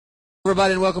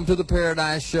Everybody, and welcome to the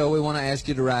Paradise Show. We want to ask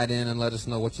you to write in and let us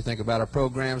know what you think about our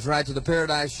programs. Write to the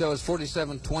Paradise Show. It's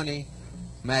 4720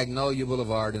 Magnolia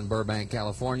Boulevard in Burbank,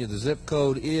 California. The zip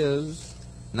code is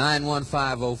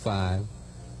 91505.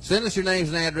 Send us your names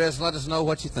and address and let us know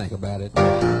what you think about it.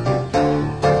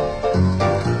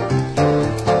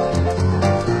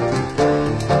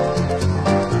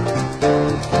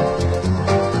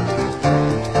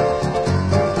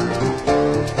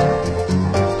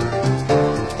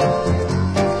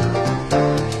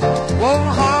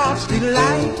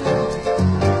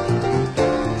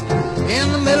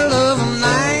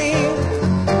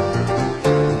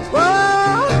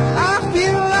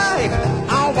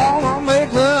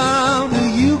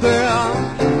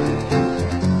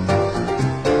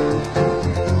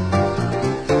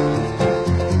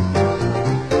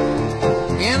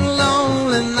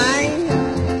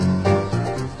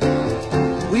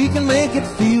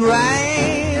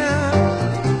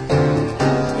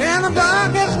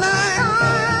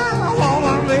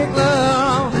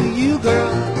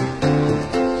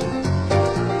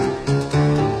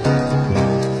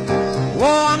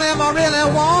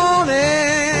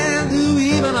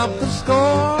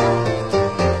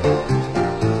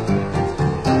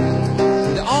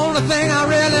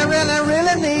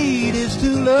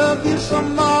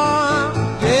 Some more,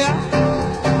 yeah.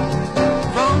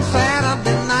 From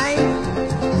Saturday night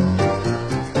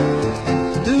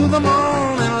to the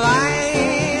morning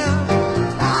light.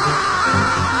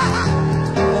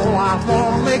 Oh, I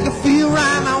wanna make you feel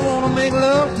right. I wanna make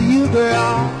love to you,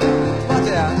 girl. Watch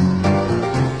out.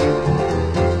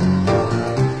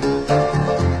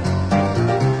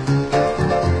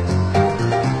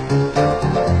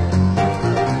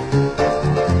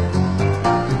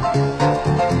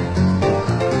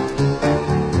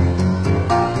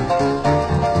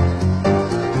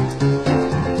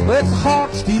 It's a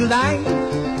hot steel light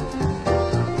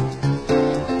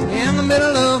in the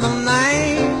middle of the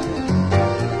night.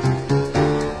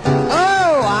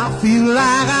 Oh, I feel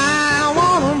like I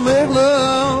wanna make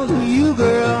love to you,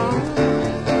 girl.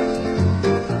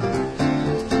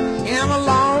 In a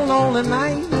long, lonely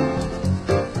night,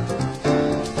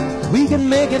 we can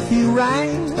make it feel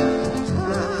right.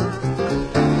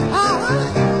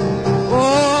 Oh,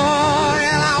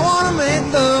 and I wanna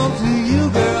make love to you,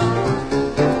 girl.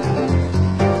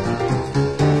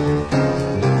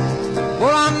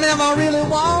 Never really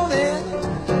wanted,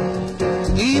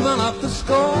 even up the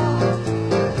score.